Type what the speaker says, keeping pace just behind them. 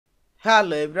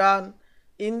Hello everyone,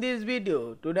 in this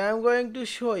video today I am going to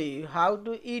show you how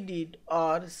to edit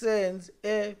or change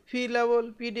a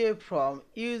fillable PDF form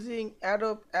using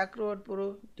Adobe Acrobat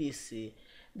Pro DC.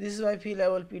 This is my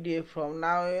fillable PDF form.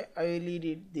 Now I will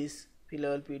edit this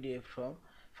fillable PDF form.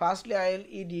 Firstly I will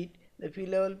edit the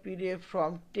fillable PDF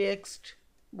from text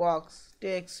box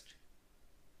text.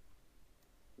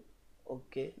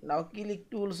 Okay, now click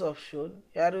tools option.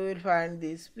 Here we will find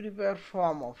this prepare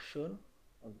form option.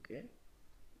 Okay.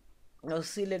 Now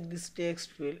select this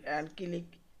text field and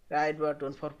click right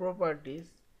button for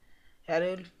properties. Here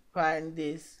you will find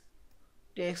this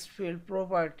text field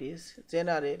properties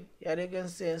general. Here you can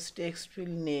change text field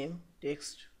name,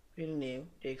 text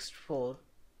 4,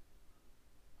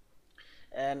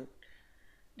 and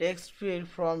text field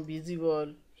from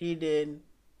visible, hidden,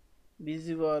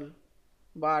 visible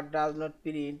but does not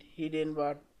print, hidden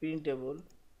but printable.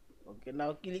 Okay,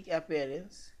 now click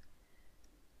appearance.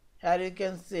 Here you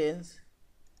can change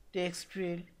text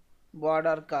field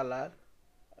border color.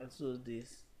 I choose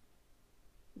this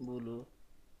blue,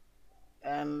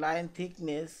 and line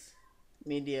thickness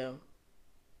medium,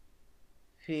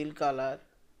 fill color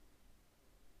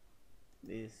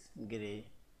this gray,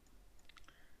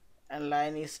 and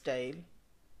line style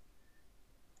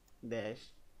dash,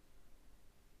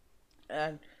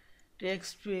 and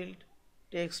text field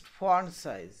text font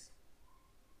size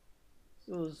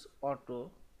choose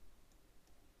auto,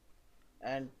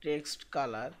 and text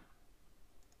color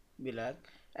black,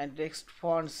 and text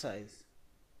font size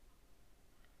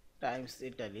times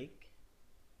italic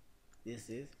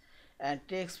this is, and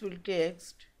text field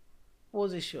text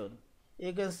position.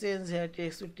 You can change here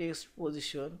text field text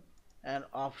position and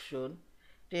option,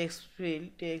 text field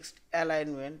text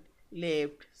alignment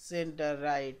left, center,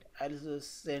 right, also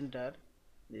center,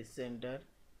 this center,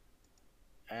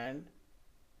 and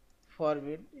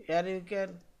format. Here you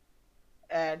can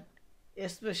add a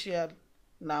special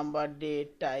number,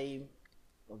 date, time.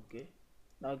 Okay,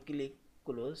 now click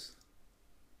close,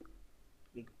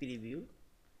 click preview.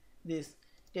 This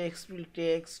text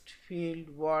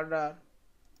field border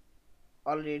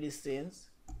already changed.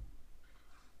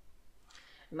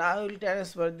 Now we will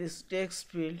transfer this text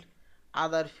field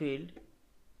other field.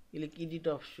 Click edit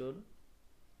option,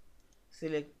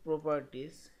 select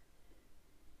properties,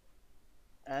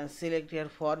 and select here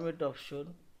format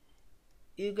option.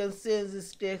 You can change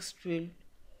this text field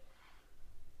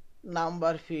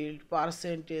number field,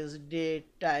 percentage,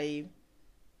 date, time.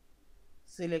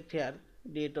 Select here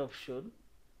date option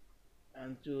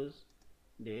and choose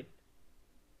date.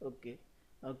 Okay,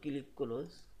 now click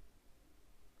close,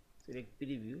 select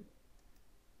preview.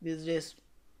 This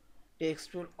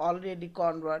text will already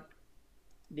convert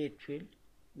date field.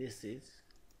 This is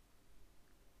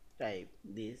type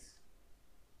this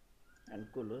and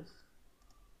close.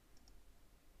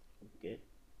 Okay,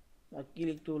 now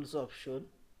click tools option.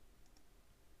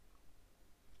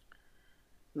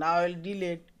 Now I will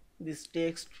delete this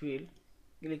text field.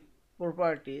 Click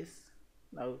properties.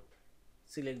 Now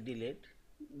select delete.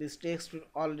 This text field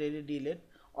already delete.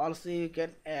 Also you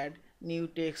can add new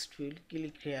text field.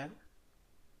 Click here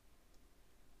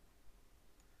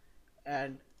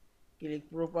and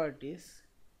click properties.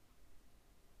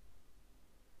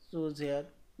 Choose here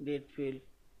date field,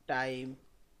 time,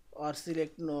 or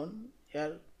select none.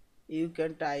 Here you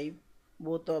can type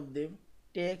both of them,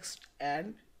 text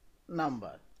and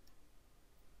number.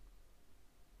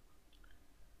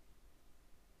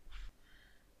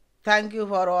 Thank you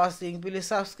for watching. Please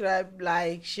subscribe,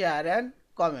 like, share and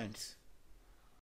comments.